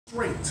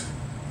straight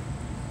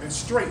and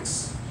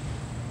straights.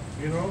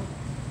 You know,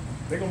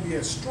 they're gonna be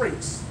at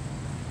straights.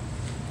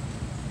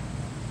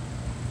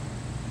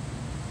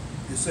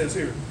 It says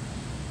here,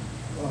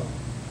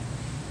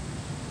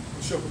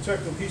 shall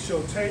protect him. He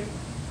shall take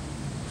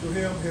to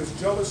him his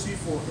jealousy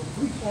for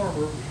complete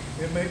armor,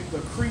 and make the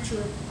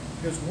creature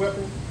his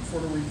weapon for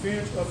the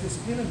revenge of his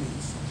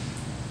enemies.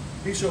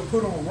 He shall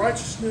put on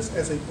righteousness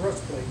as a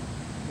breastplate,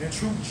 and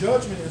true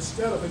judgment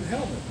instead of a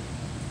helmet.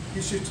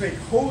 He should take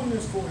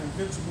holiness for an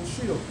invincible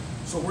shield.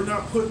 So we're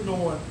not putting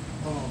on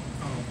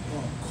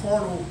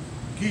carnal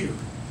gear.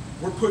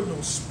 We're putting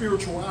on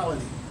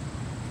spirituality.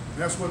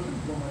 And that's what one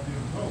of my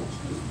damn notes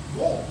is.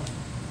 God.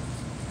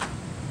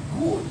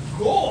 Good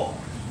God.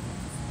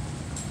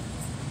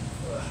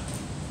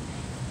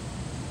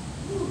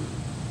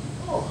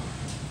 Oh.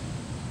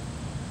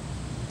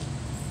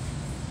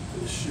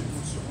 This shit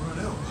wants to run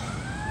out.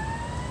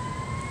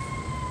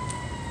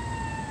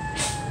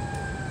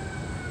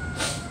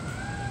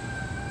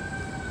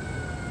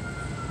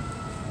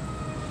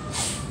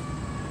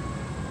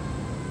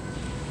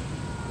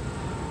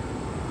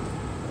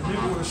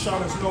 Nigga would have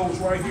shot his nose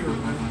right here,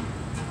 man.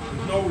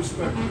 With no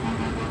respect. He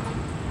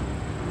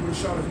would have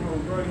shot his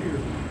nose right here.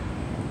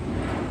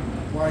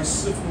 While he's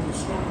sniffing and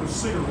smoking a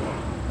cigarette. Or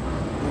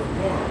a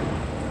blunt.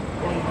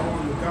 Running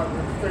on the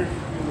goddamn face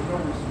with no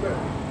respect.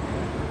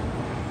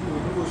 He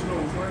would do his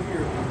nose right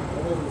here,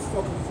 all over the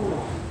fucking floor.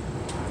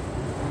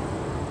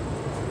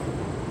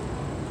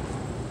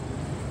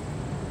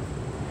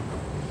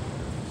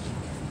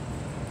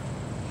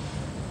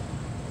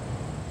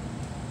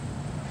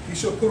 He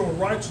shall put on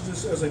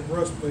righteousness as a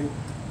breastplate,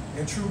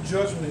 and true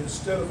judgment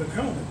instead of a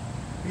helmet.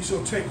 He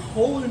shall take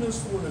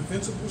holiness for an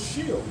invincible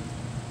shield.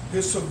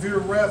 His severe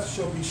wrath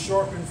shall be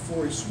sharpened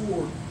for a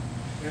sword,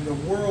 and the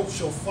world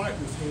shall fight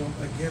with him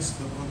against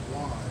the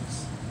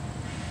unwise.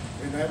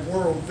 And that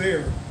world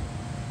there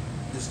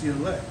is the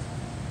elect.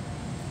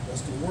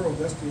 That's the world,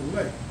 that's the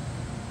elect.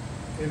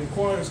 And in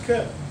quiet as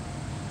kept,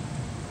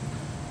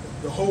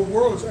 the whole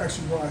world is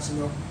actually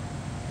rising up.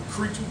 The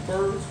creatures,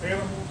 birds,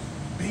 animals,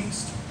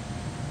 beasts,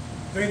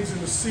 things in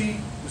the sea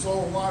is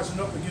all rising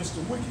up against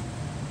the wicked.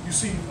 You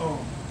see,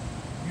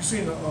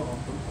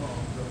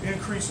 the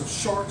increase of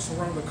sharks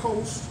around the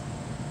coast.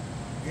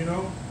 You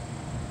know,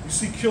 you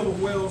see killer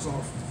whales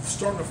are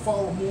starting to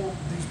follow more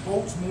these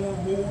boats more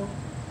and more.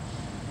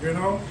 You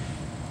know,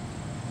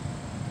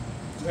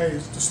 hey,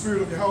 it's the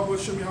spirit of Yahweh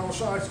Shem Yahweh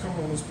Shai is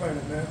coming on this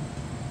planet, man.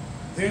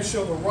 Then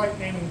shall the right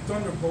aiming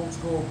thunderbolts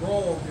go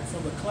abroad, and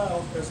from the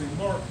clouds as a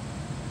mark,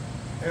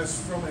 as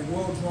from a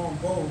well-drawn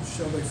bow,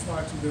 shall they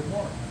fly to their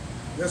mark.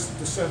 That's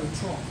the seventh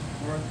trump,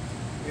 right?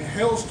 And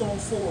hailstone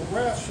full of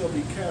wrath shall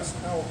be cast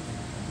out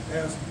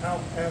as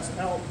out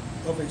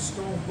of a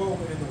stone bow,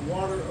 and the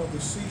water of the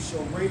sea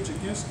shall rage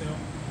against them,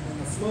 and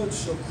the flood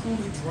shall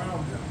cruelly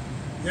drown them.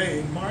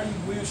 Yea, a mighty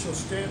wind shall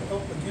stand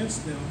up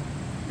against them,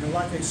 and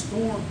like a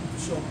storm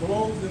shall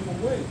blow them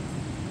away.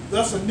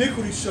 Thus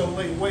iniquity shall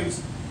lay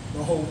waste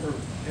the whole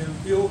earth, and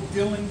ill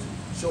dealings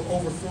shall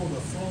overthrow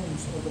the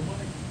thrones of the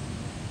mighty.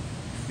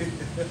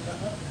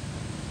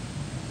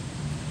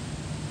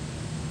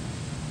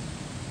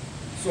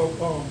 So,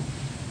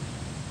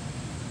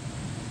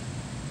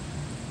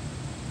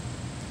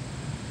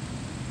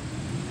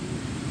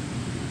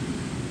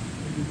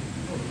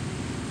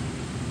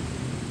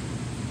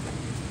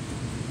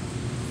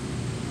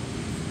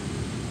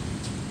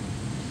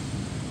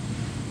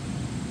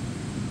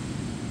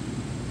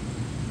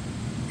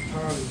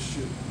 tired of this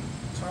shit.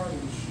 Tired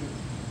of this shit.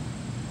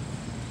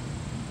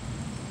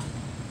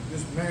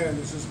 This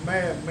madness, this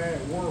mad, mad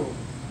world.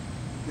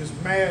 This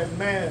mad,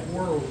 mad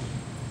world.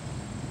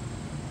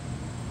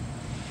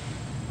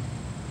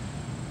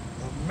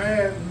 A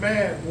mad,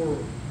 mad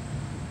world.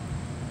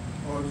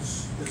 Or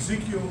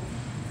Ezekiel.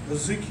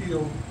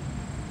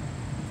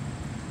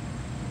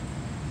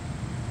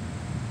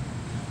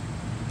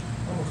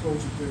 I'm gonna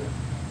close it there.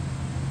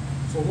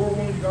 So Lord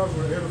willing, you guys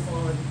are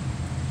edifying.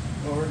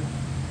 All right.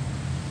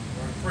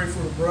 Pray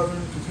for the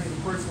brethren, continue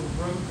to pray for the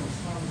brethren, because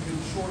time is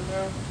getting short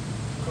now.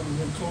 Coming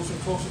in closer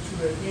and closer to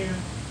that end.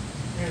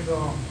 And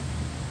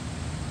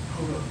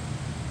hold up.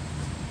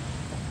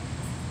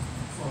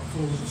 Before I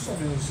close, there's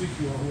something in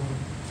Ezekiel I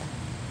wanted.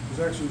 It was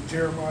actually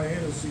Jeremiah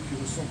and Ezekiel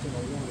was something I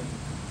wanted.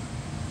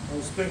 I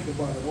was thinking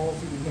about it all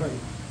through the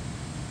night.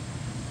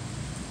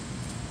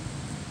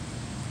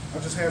 I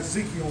just had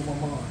Ezekiel on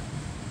my mind.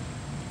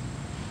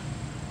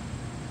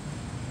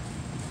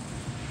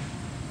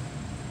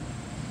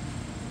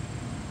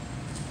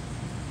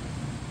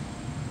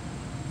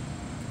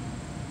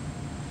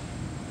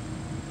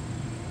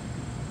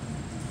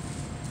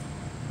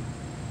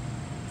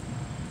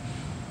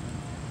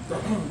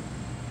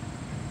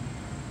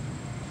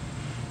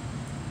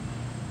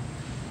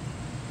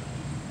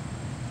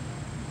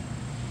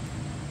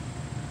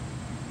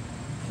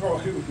 Oh,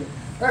 here we go.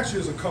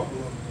 Actually, there's a couple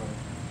of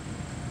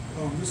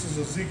them. This is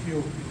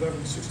Ezekiel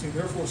 11:16.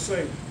 Therefore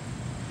say,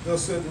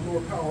 thus said the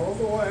Lord power,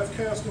 although I have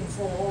cast them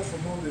far off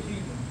among the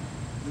heathen,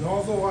 and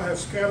although I have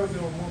scattered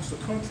them amongst the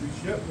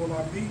countries, yet will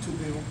I be to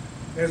them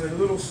as a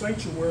little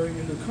sanctuary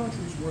in the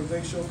countries where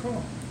they shall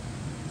come.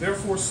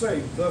 Therefore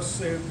say, thus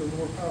saith the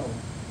Lord power,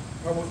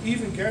 I will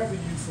even gather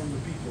you from the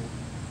people,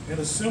 and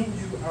assemble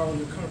you out of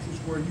the countries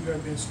where you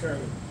have been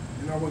scattered,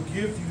 and I will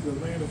give you the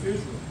land of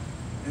Israel,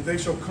 and they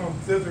shall come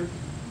thither,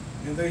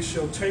 and they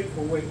shall take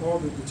away all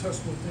the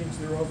detestable things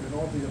thereof, and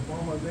all the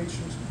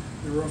abominations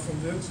thereof from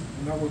thence,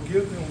 and I will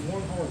give them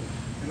one heart,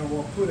 and I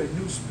will put a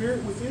new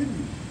spirit within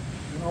you,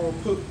 and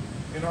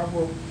I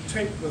will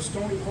take the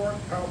stony heart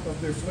out of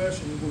their flesh,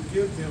 and will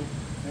give them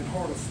an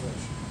heart of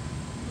flesh,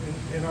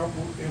 and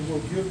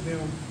will give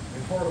them a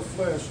heart of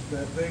flesh,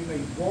 that they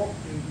may walk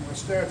in my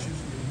statutes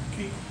and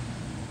keep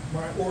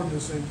my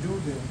ordinance and do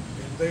them,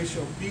 and they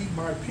shall be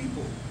my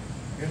people,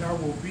 and I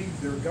will be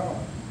their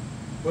God.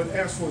 But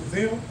as for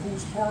them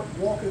whose heart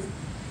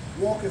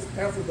walketh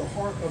after the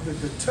heart of the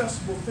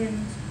detestable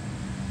things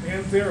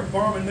and their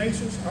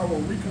abominations, I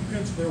will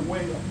recompense their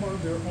way upon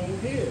their own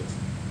heads,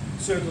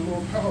 said the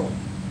Lord power.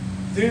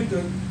 Then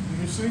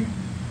you see,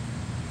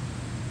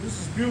 this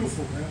is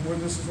beautiful, man, where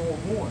this is all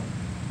going.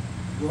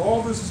 Where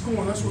all this is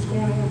going, that's what's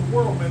going on in the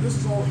world, man. This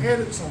is all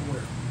headed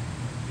somewhere,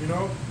 you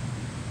know?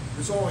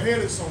 It's all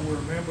headed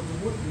somewhere, man. But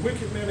the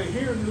wicked, man, they're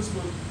hearing this,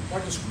 but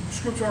like the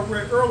scripture I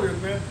read earlier,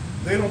 man,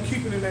 they don't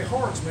keep it in their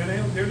hearts, man.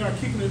 They're not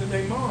keeping it in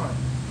their mind.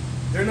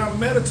 They're not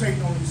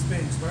meditating on these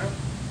things, man.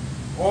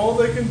 All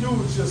they can do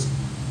is just,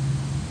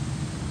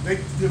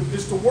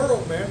 it's the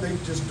world, man. They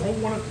just don't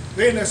want to,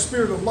 they're in that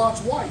spirit of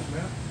Lot's wife,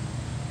 man.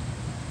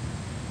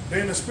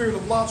 They're in the spirit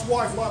of Lot's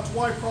wife. Lot's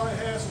wife probably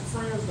had some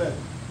friends that,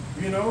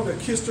 you know, that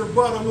kissed her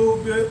butt a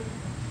little bit,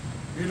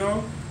 you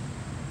know.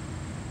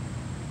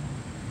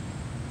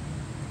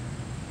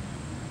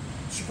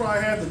 She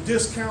probably had the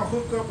discount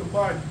hookup to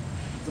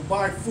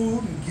buy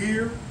food and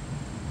gear.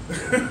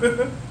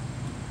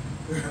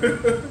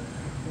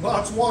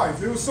 Lot's wife.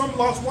 There was some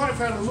Lot's wife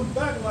had to look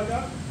back like,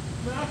 man,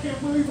 I can't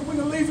believe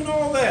we're leaving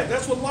all that.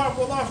 That's what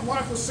Lot's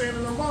wife was saying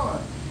in her mind.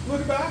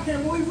 Look at that, I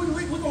can't believe we're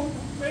going,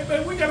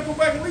 man, we got to go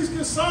back and at least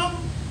get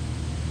something.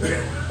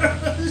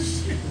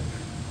 Shit.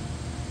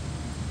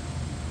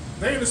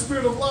 They in the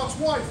spirit of Lot's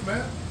wife,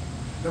 man.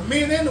 The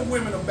men and the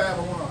women of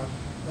Babylon,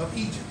 of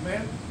Egypt,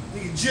 man.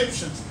 The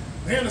Egyptians.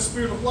 They're in the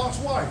spirit of Lot's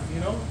wife, you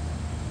know.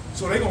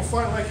 So they're going to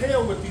fight like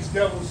hell with these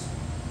devils,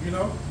 you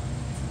know,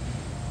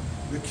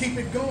 to keep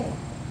it going.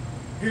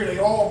 Here they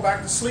all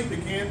back to sleep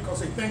again because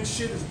they think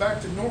shit is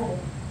back to normal.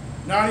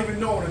 Not even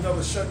knowing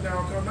another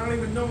shutdown coming. Not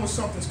even knowing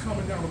something's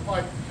coming down the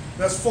pipe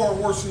that's far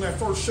worse than that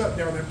first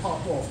shutdown that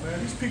popped off, man.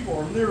 These people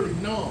are literally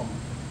numb.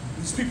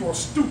 These people are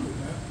stupid,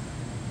 man.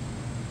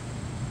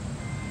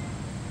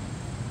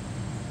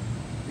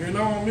 You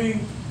know what I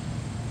mean?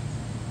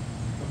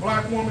 The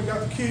black woman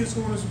got the kids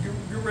going to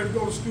get ready to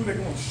go to school. They're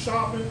going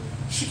shopping.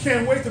 She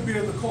can't wait to be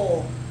able to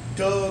call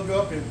Doug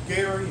up and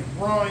Gary and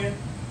Brian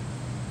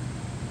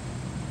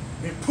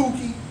and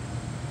Pookie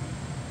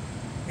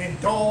and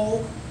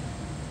Dog.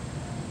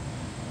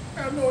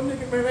 I know a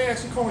nigga, man, they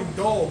actually call him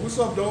Dog. What's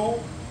up, Dog?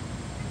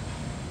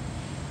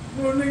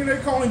 You know a nigga,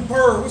 they call him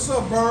Bird. What's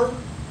up, Bird?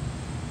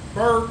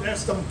 Bird,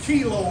 that's some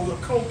kilos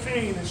of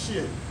cocaine and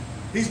shit.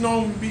 He's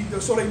known to be,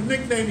 so they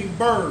nicknamed him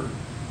Bird.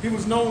 He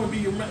was known to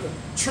be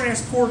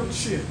transporting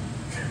shit.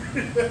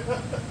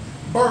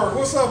 Bird,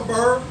 what's up,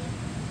 Bird?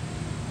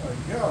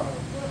 My God,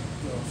 what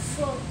the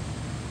fuck?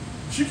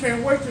 She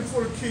can't wait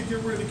for the kid, get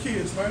rid of the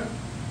kids, man.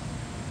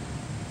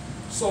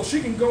 So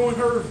she can go in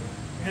her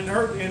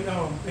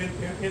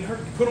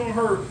put on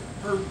her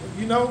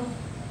you know,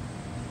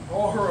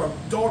 all her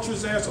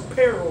adulterous ass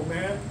apparel,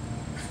 man.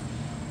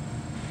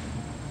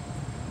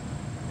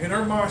 In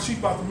her mind, she's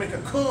about to make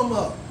a come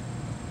up.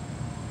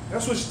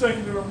 That's what she's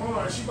thinking in her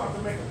mind. She's about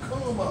to make a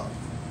come up.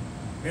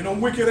 And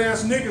them wicked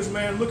ass niggas,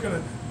 man, looking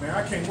at, man,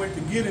 I can't wait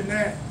to get in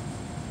that.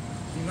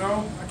 You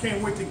know, I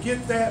can't wait to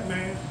get that,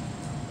 man.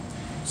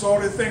 So all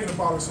they're thinking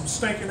about is some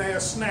stinking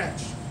ass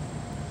snatch.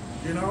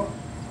 You know?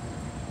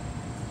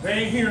 They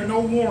ain't hearing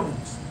no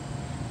warnings.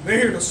 They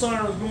hear the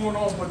sirens going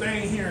off, but they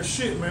ain't hearing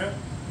shit, man.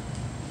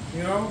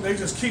 You know, they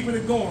just keeping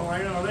it going.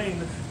 Like, you know,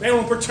 they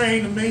don't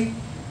pertain to me.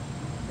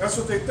 That's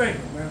what they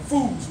thinking, man.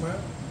 Fools, man.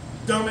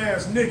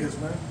 Dumbass niggas,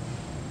 man.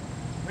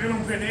 They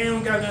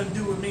don't got nothing to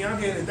do with me. I'm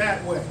headed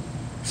that way.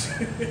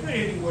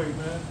 Anyway,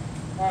 man.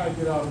 All right,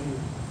 get out of here.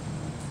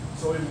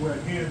 So anyway,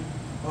 again,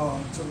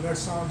 till the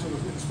next time, till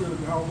the spirit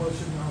of Yahweh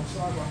Shem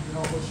outside, like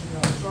Yahweh Shem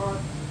outside.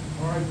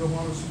 All right, go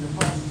on to the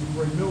apostles of the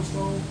great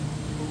millstone.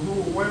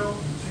 Rule well,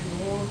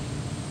 continue on.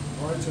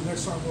 All right, till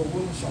next time,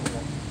 we'll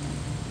Shalom.